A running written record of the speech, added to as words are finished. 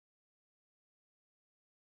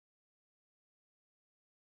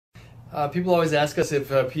People always ask us if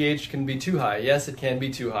pH can be too high. Yes, it can be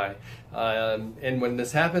too high. And when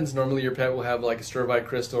this happens, normally your pet will have like a cerevite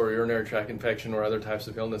crystal or urinary tract infection or other types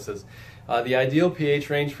of illnesses. The ideal pH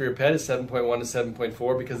range for your pet is 7.1 to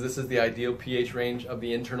 7.4 because this is the ideal pH range of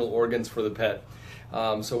the internal organs for the pet.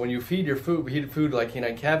 So when you feed your food, heated food like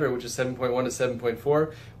canine caviar, which is 7.1 to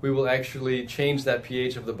 7.4, we will actually change that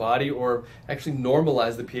pH of the body, or actually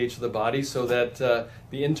normalize the pH of the body so that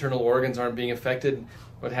the internal organs aren't being affected.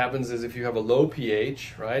 What happens is if you have a low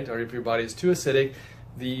pH, right, or if your body is too acidic,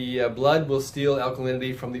 the blood will steal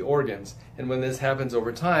alkalinity from the organs. And when this happens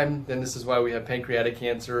over time, then this is why we have pancreatic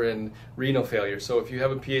cancer and renal failure. So if you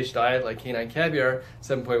have a pH diet like canine caviar,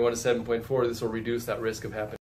 7.1 to 7.4, this will reduce that risk of happening.